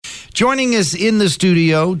Joining us in the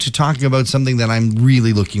studio to talk about something that I'm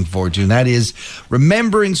really looking forward to, and that is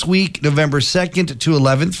Remembrance Week, November 2nd to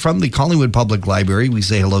 11th from the Collingwood Public Library. We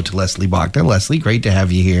say hello to Leslie Bochna. Leslie, great to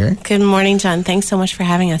have you here. Good morning, John. Thanks so much for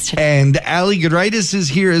having us today. And Giedraitis is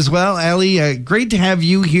here as well. Ali, great to have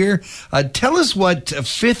you here. Tell us what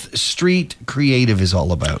Fifth Street Creative is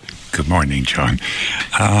all about. Good morning, John.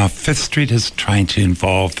 Fifth Street is trying to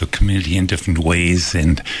involve the community in different ways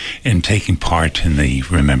in taking part in the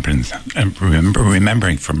remembering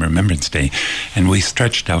from Remembrance Day, and we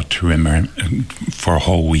stretched out to for a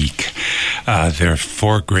whole week. There are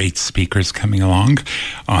 4 great speakers coming along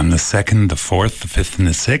on the 2nd, the 4th, the 5th, and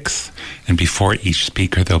the 6th, and before each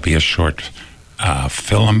speaker there'll be a short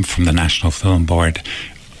film from the National Film Board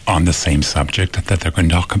on the same subject that they're going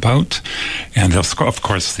to talk about. And of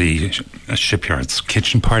course the Shipyard's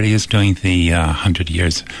Kitchen Party is doing the 100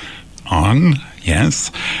 years on, yes.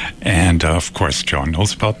 And of course John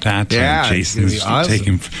knows about that. Yeah, and Jason's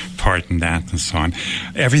taking part in that and so on.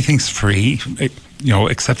 Everything's free,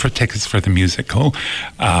 except for tickets for the musical.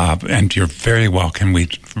 And you're very welcome. We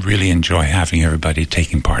really enjoy having everybody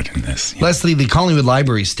taking part in this. Leslie, the Collingwood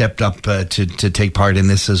Library stepped up to take part in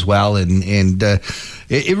this as well, and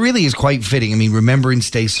it really is quite fitting. I mean, Remembrance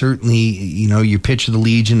Day, certainly, you picture the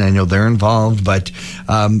Legion, I know they're involved, but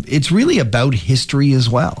it's really about history as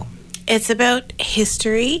well. It's about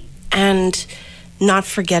history and not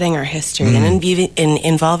forgetting our history and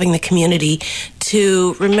involving the community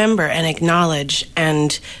to remember and acknowledge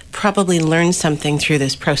and probably learn something through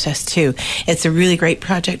this process too. It's a really great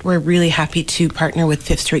project. We're really happy to partner with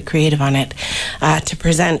Fifth Street Creative on it to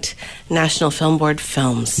present National Film Board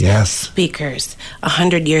films, speakers,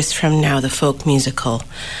 100 years from now, the folk musical.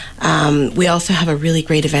 We also have a really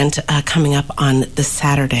great event coming up on the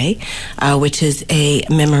Saturday, which is a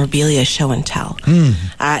memorabilia show and tell.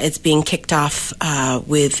 It's being kicked off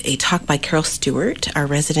with a talk by Carol Stewart, our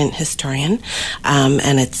resident historian,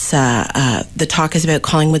 and it's the talk is about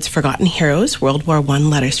Collingwood's Forgotten Heroes, World War I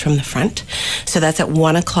Letters from the Front. So that's at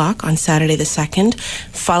 1 o'clock on Saturday the 2nd.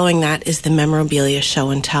 Following that is the memorabilia show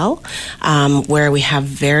and tell, where we have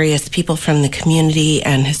various people from the community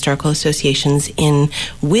and historical associations in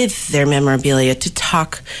with their memorabilia to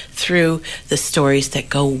talk through the stories that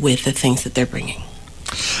go with the things that they're bringing.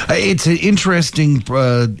 It's an interesting,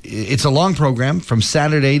 it's a long program from this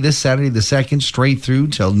Saturday the 2nd, straight through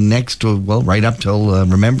till right up till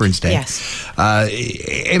Remembrance Day. Yes.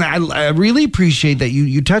 And I really appreciate that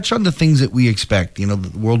you touch on the things that we expect,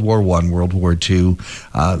 World War I, World War II,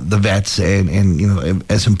 the vets, and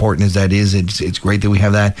as important as that is, it's great that we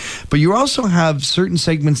have that. But you also have certain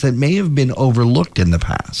segments that may have been overlooked in the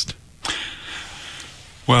past.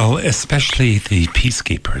 Well, especially the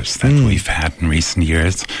peacekeepers that we've had in recent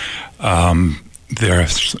years. There are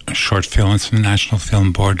short films from the National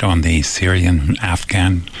Film Board on the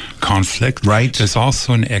Syrian-Afghan conflict. Right. There's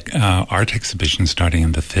also an art exhibition starting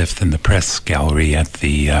on the 5th in the Press Gallery at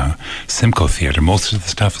the Simcoe Theatre. Most of the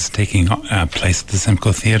stuff is taking place at the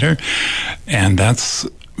Simcoe Theatre, and that's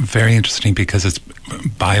very interesting because it's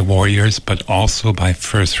by warriors, but also by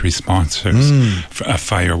first responders,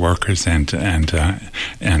 fire workers and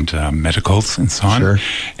medicals and so on. Sure.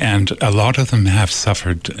 And a lot of them have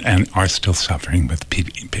suffered and are still suffering with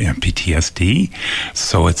PTSD.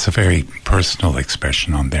 So it's a very personal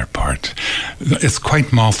expression on their part. It's quite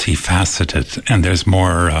multifaceted, and there's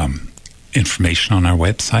more information on our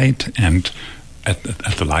website and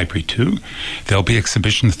at the library too. There'll be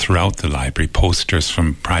exhibitions throughout the library, posters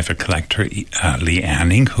from private collector Lee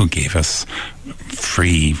Anning, who gave us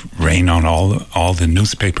free reign on all the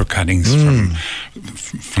newspaper cuttings from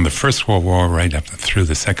the First World War right up through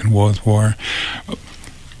the Second World War.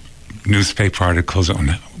 Newspaper articles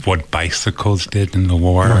on what bicycles did in the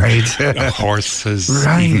war, horses,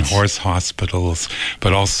 even horse hospitals,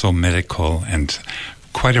 but also medical and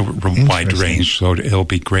quite a wide range, so it'll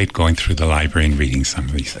be great going through the library and reading some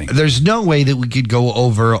of these things. There's no way that we could go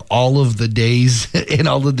over all of the days and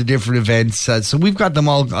all of the different events, so we've got them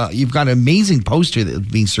all. You've got an amazing poster that's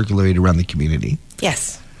being circulated around the community.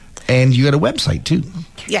 Yes. And you got a website too.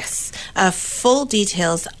 Yes. Full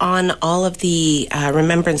details on all of the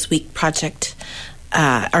Remembrance Week project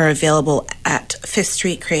are available at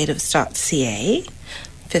fifthstreetcreatives.ca,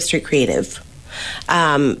 Fifth Street Creative.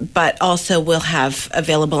 But also we'll have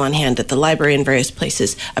available on hand at the library and various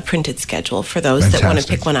places a printed schedule for those that want to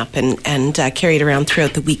pick one up and carry it around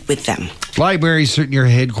throughout the week with them. library, certainly your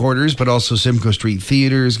headquarters, but also Simcoe Street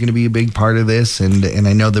Theater is going to be a big part of this, and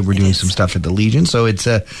I know that we're doing some stuff at the Legion, so it's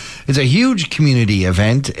a huge community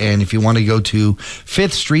event. And if you want to go to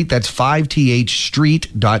 5th Street, that's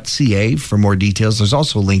 5thstreet.ca for more details. There's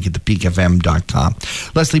also a link at thepeakfm.com.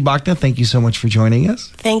 Leslie Bochna, thank you so much for joining us.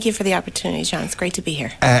 Thank you for the opportunity, John. It's great to be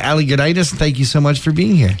here. Ali Giedraitis, thank you so much for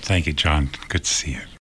being here. Thank you, John. Good to see you.